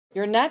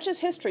Your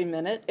Natchez History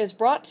Minute is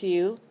brought to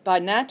you by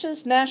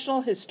Natchez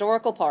National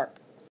Historical Park.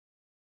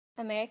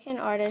 American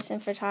artist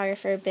and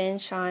photographer Ben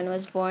Shahn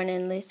was born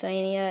in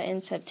Lithuania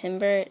in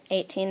September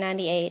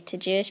 1898 to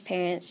Jewish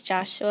parents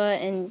Joshua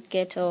and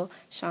Gittel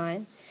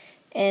Shahn.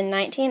 In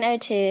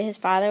 1902, his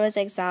father was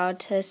exiled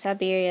to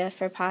Siberia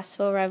for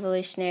possible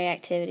revolutionary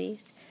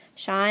activities.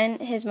 Shahn,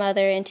 his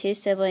mother, and two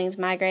siblings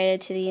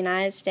migrated to the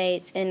United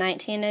States in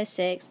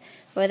 1906,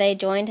 where they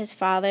joined his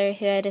father,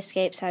 who had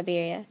escaped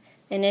Siberia.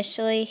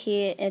 Initially,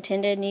 he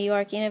attended New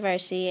York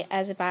University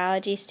as a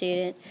biology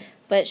student,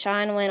 but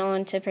Shahn went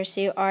on to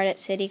pursue art at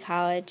City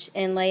College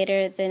and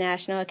later the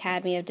National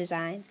Academy of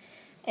Design.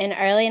 In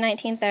early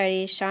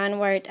 1930s, Shahn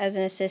worked as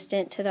an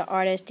assistant to the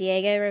artist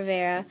Diego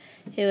Rivera,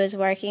 who was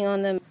working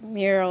on the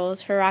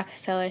murals for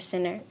Rockefeller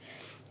Center.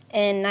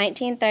 In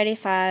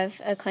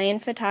 1935,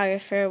 acclaimed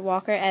photographer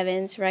Walker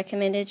Evans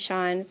recommended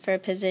Shahn for a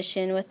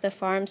position with the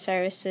Farm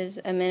Services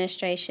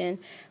Administration,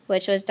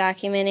 which was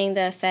documenting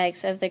the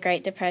effects of the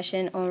Great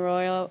Depression on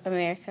rural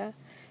America.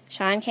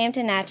 Shahn came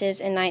to Natchez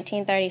in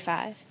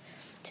 1935.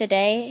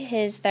 Today,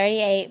 his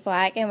 38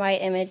 black and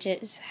white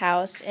images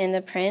housed in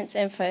the Prints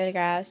and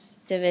Photographs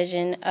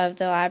Division of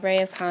the Library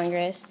of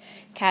Congress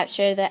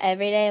capture the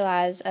everyday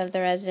lives of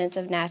the residents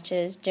of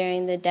Natchez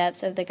during the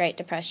depths of the Great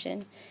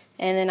Depression.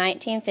 In the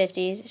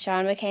 1950s,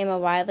 Shahn became a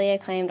widely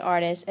acclaimed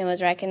artist and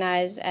was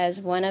recognized as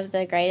one of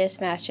the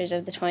greatest masters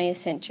of the 20th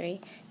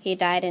century. He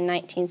died in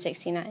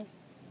 1969.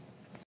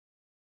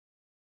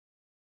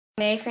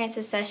 Mary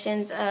Frances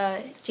Sessions,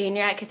 a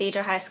junior at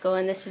Cathedral High School,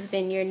 and this has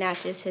been your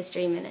Natchez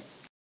History Minute.